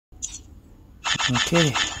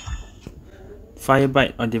Okay. Fire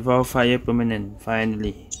Bite or Devour Fire permanent,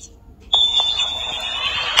 finally.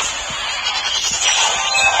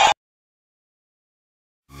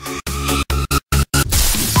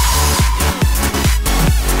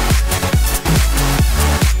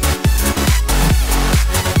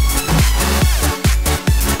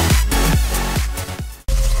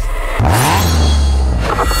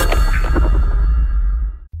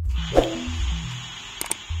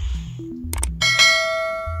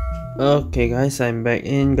 Okay guys, I'm back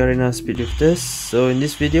in Garena Speedlifters. So in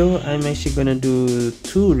this video, I'm actually gonna do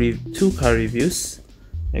two car reviews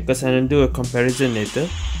because I'm gonna do a comparison later.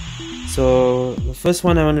 So the first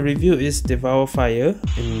one I want to review is Devour Fire.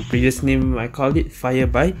 In previous name, I called it Fire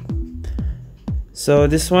Bite. So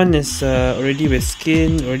this one is already with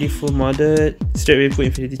skin, already full modded. Straight away put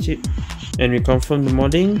infinity chip, and we confirm the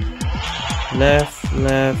modding. Left,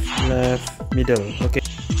 middle. Okay.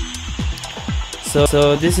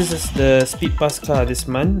 So this is the speed pass car this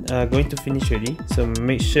month, going to finish already, so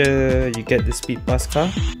make sure you get the speed pass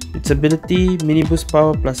car. Its ability, mini boost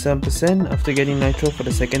power plus 7%. After getting nitro for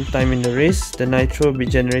the second time in the race, the nitro will be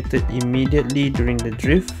generated immediately during the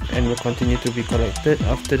drift and will continue to be collected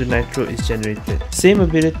after the nitro is generated. Same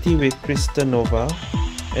ability with Crystal Nova,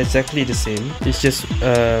 exactly the same, it's just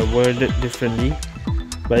worded differently,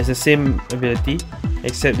 but it's the same ability,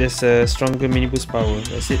 except there's a stronger mini boost power.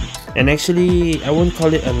 That's it. And actually, I won't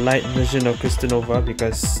call it a light version of Crystal Nova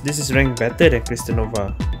because this is ranked better than Crystal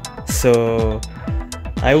Nova. So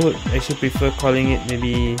I would actually prefer calling it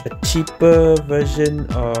maybe a cheaper version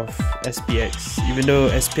of SPX, even though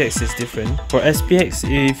SPX is different. For SPX,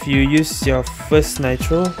 if you use your first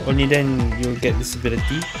nitro, only then you'll get this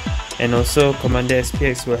ability. And also Commander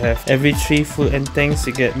SPX will have every 3 full end tanks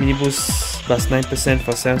you get mini boost plus 9%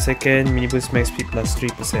 for 7 seconds, mini boost max speed plus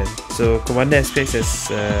 3%. So Commander SPX has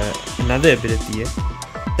another ability.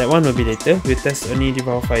 That one will be later. We'll test only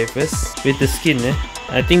Devour Fire first. With the skin,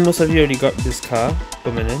 I think most of you already got this car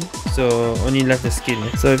permanent, so only left the skin.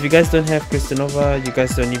 So if you guys don't have Crystal Nova, you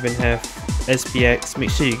guys don't even have SPX, make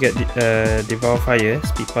sure you get the Devour Fire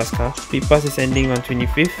Speed Pass car. Speed Pass is ending on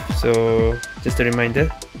 25th, so just a reminder,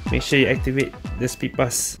 make sure you activate the Speed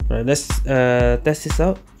Pass. Alright, let's test this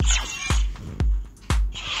out.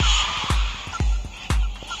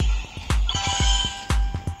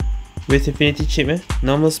 With infinity chip,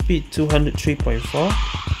 normal speed 203.4,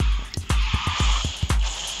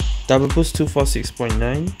 double boost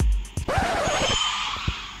 246.9.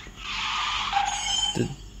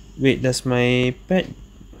 Wait, that's my pet.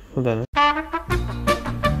 Hold on.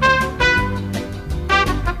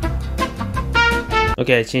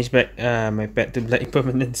 Okay, I changed back my pet to black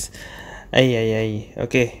permanence. Ay.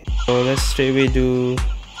 Okay, so let's straight away do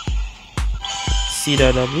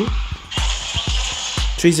CW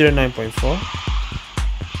 309.4,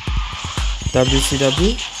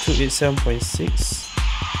 WCW 287.6.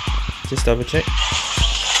 Just double check.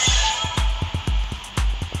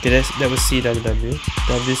 Okay, that was CWW.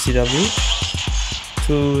 WCW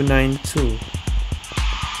 292.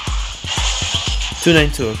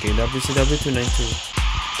 292. Okay, WCW 292.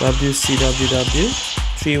 WCWW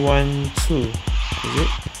 312. Is it?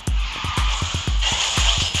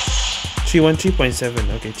 313.7.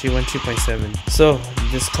 Okay, 313.7. So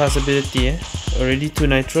this class ability, already 2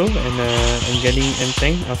 nitro, and I'm getting end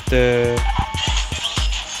tank after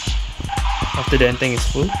the end tank is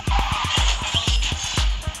full.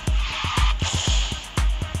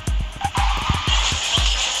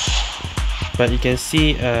 But you can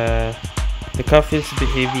see the car feels a bit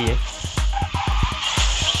heavy.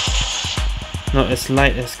 Not as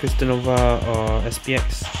light as Crystal Nova or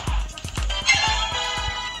SPX.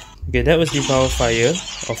 Okay, that was Devour Fire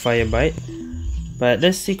or Fire Bite. But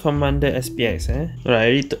let's see Commander SPX.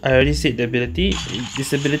 Alright, I already said the ability.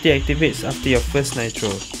 This ability activates after your first nitro,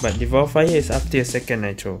 but Devour Fire is after your second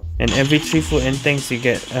nitro. And every 3 full end tanks you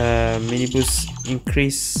get mini boost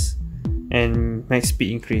increase and max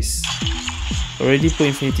speed increase. Already put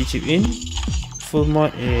infinity chip in. Full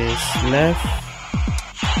mod is left,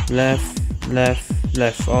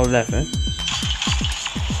 all left.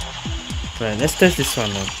 Right, let's test this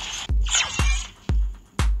one now.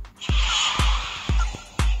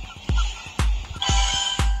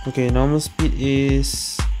 Okay, normal speed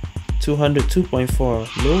is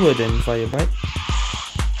 202.4, lower than Fire Bite.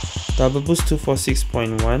 Double boost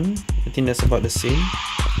 246.1, I think that's about the same.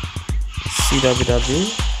 CWW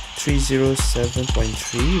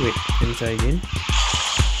 307.3, wait, let me try again.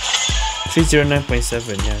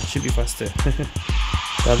 309.7, yeah, should be faster.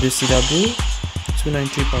 WCW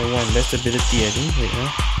 293.1, that's the ability I think, wait,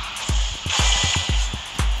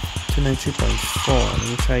 293.4, let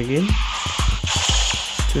me try again.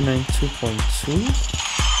 292.2.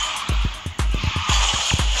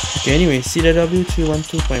 Okay, anyway, CW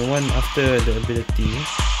 312.1 after the ability.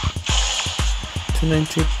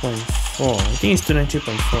 293.4. I think it's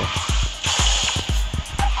 293.4.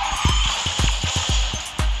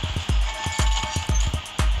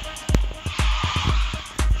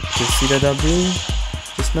 Okay, CW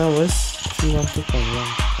just now was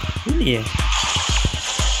 312.1. Really?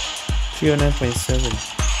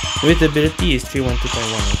 309.7. With ability is 312.1,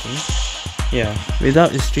 I think. Yeah,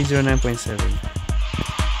 without is 309.7.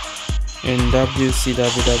 And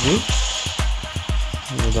WCWW.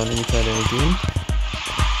 Hold on, let me try that again.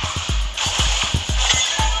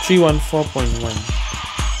 314.1.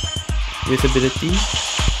 With ability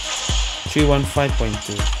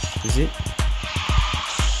 315.2. Is it?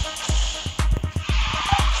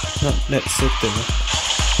 Not that certain.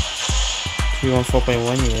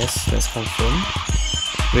 314.1, yes, that's confirmed.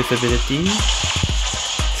 With ability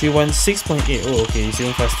 316.8. Oh, okay, it's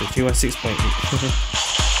even faster. 316.8.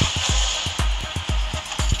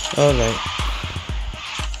 Alright.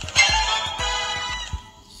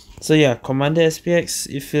 So yeah, Commander SPX,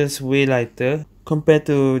 it feels way lighter compared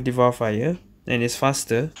to Devour Fire, and it's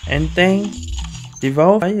faster. And tank,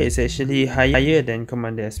 Devour Fire is actually higher than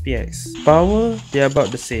Commander SPX. Power, they're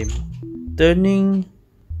about the same. Turning,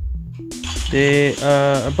 they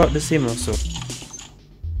are about the same also.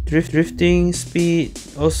 Drifting speed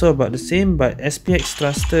also about the same, but SPX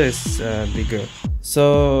thruster is bigger.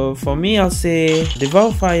 So for me, I'll say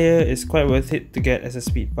Devour Fire is quite worth it to get as a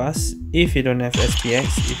speed pass if you don't have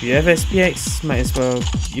SPX. If you have SPX, might as well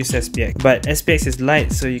use SPX. But SPX is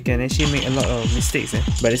light, so you can actually make a lot of mistakes.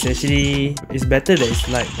 But it's better that it's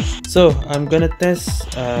light. So I'm gonna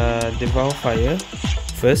test Devour Fire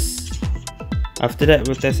first. After that,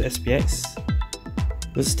 we'll test SPX.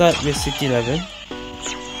 We'll start with City 11.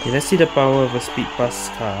 Okay, let's see the power of a speed pass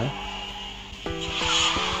car.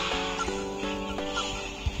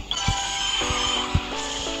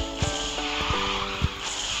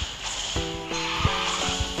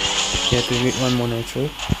 Okay, I have to wait one more nitro.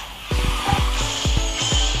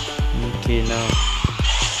 Okay, now.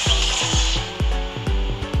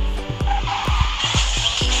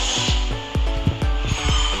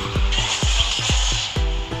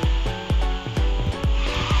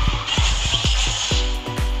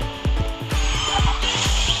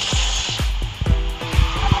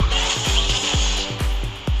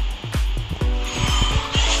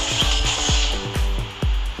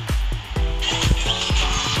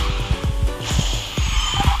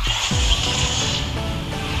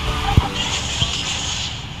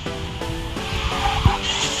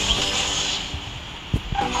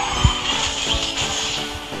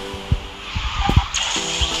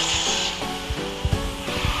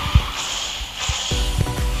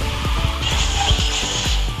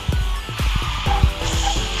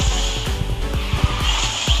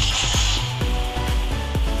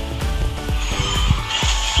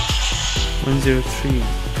 .03.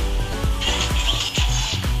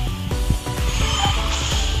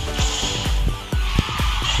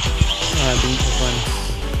 Didn't advance.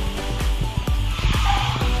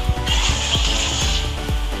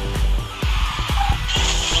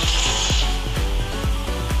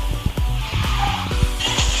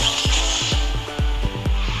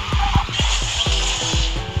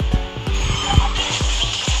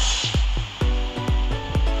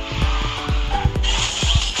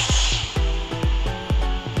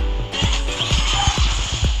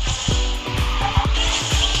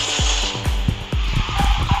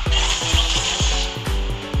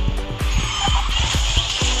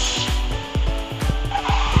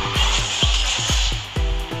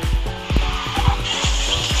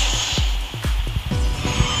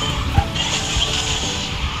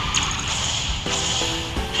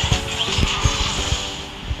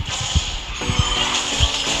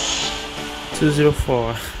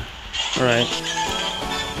 .204. Alright.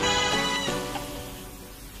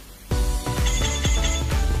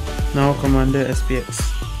 Now Commander SPX.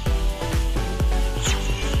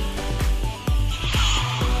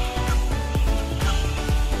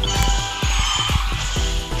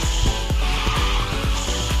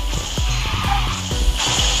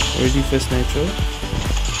 Already first nitro.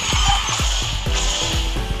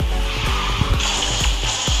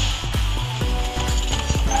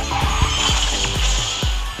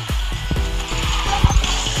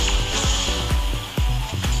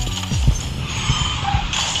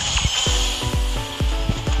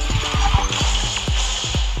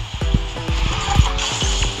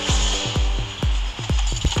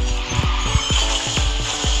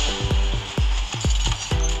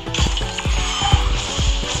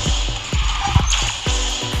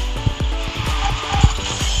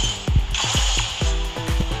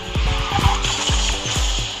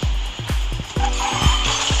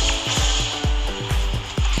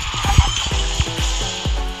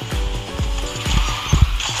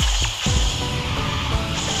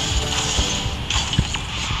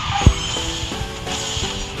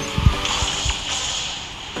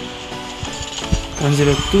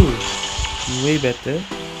 102. Way better.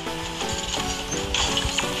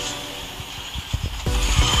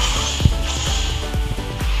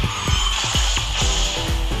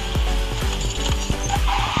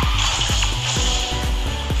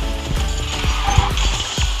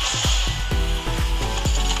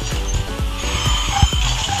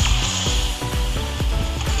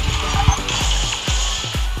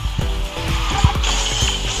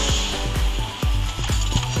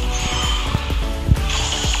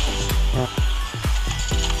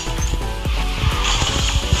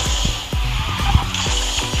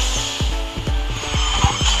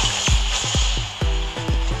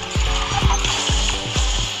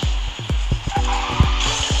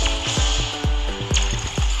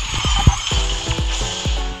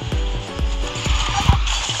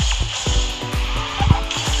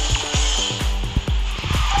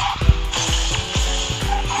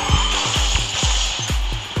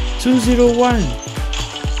 $201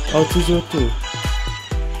 or 202.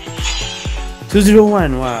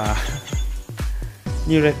 201. Wow.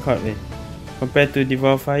 New record, eh? Compared to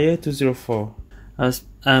Devour Fire 204.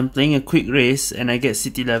 I'm playing a quick race and I get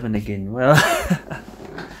City 11 again. Well,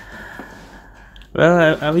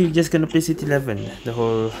 well, are we just gonna play City 11 the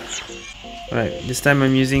whole? Right, this time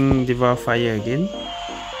I'm using Devour Fire again.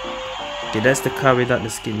 Okay, that's the car without the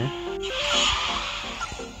skin, eh?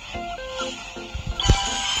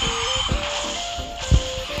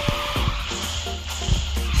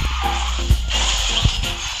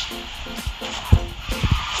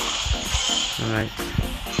 Alright.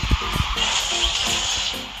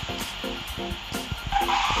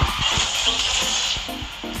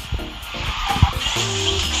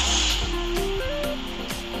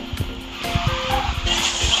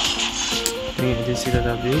 I didn't see the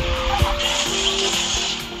W.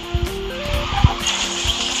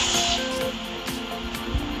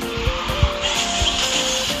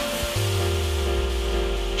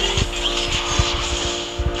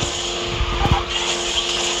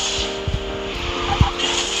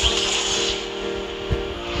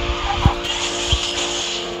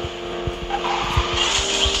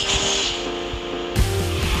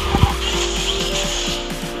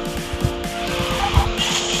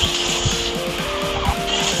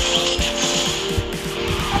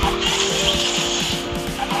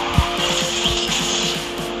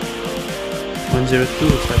 $102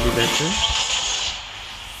 slightly better.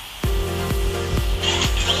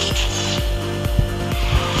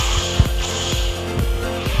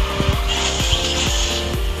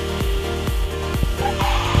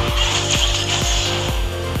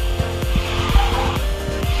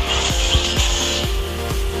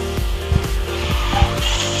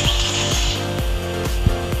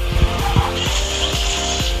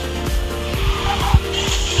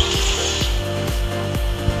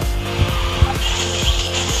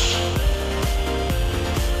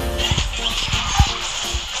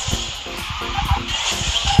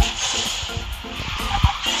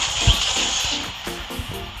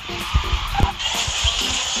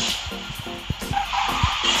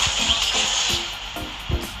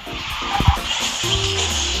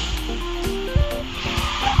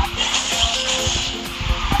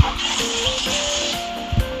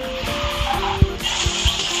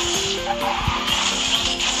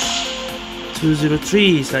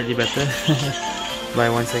 $203 slightly better by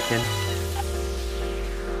 1 second.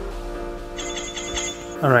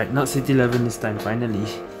 Alright, not City 11 this time, finally.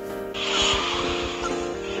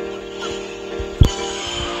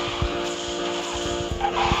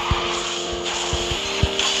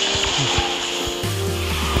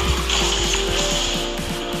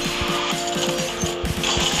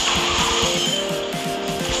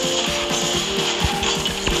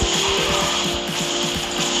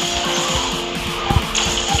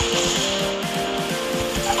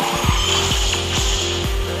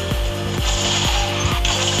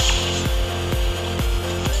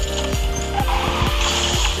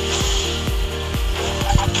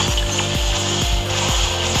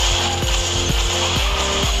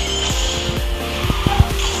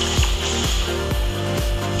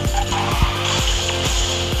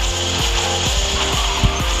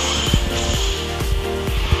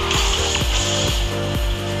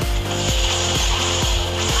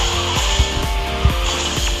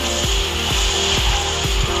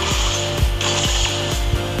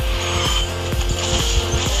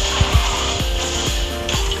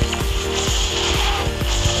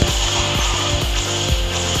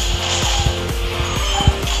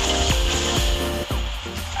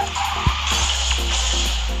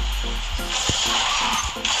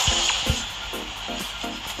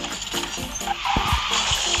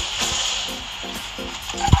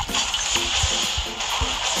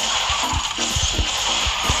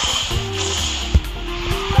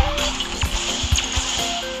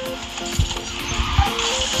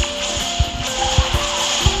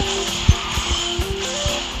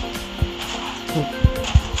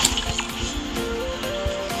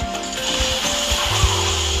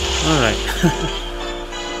 Okay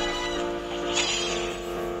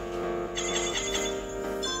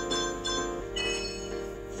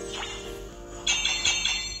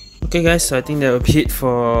guys, so I think that will be it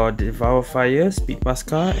for Devour Fire, Speed Pass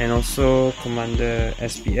car, and also Commander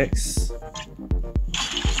SPX.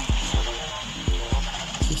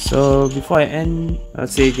 So before I end, I'll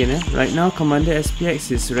say again, right now Commander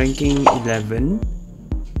SPX is ranking 11.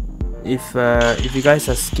 If you guys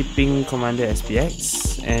are skipping Commander SPX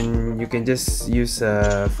and you can just use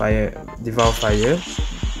Devour Fire,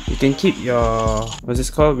 you can keep your, what's this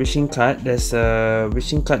called, wishing card. There's a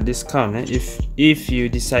wishing card discount. If you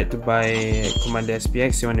decide to buy Commander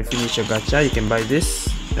SPX, you want to finish your gacha, you can buy this.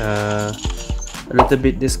 A little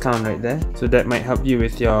bit discount right there, so that might help you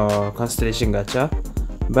with your Constellation gacha.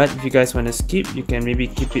 But if you guys want to skip, you can maybe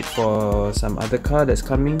keep it for some other card that's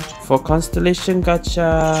coming. For Constellation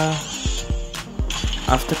gacha,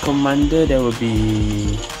 after Commander there will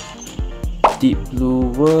be Deep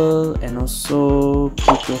Blue World and also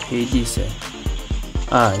Pluto Hades.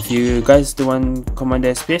 If you guys don't want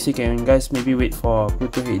Commander SPX, you can guys maybe wait for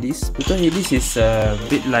Pluto Hades. Pluto Hades is a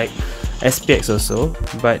bit like SPX also,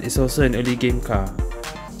 but it's also an early game car,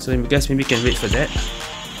 so you guys maybe can wait for that.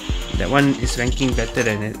 That one is ranking better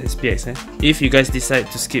than SPX, if you guys decide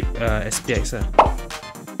to skip SPX.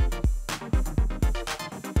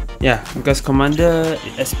 Yeah, because Commander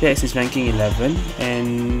SPX is ranking 11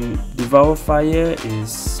 and Devour Fire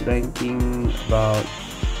is ranking about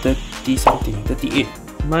 30 something, 38.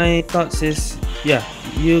 My thoughts is, yeah,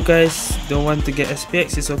 you guys don't want to get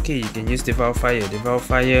SPX, it's okay, you can use Devour Fire. Devour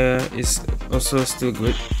Fire is also still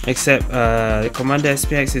good, except Commander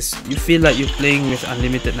SPX is, you feel like you're playing with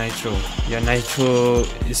unlimited nitro. Your nitro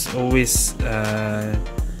is always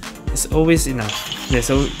enough.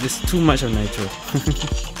 There's too much of nitro.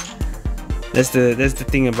 That's the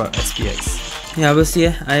thing about SPX. Yeah, we'll see.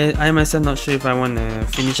 I myself not sure if I want to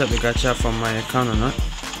finish up the gacha from my account or not.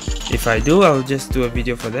 If I do, I'll just do a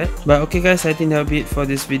video for that. But okay guys, I think that'll be it for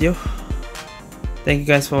this video. Thank you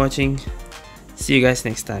guys for watching. See you guys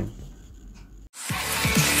next time.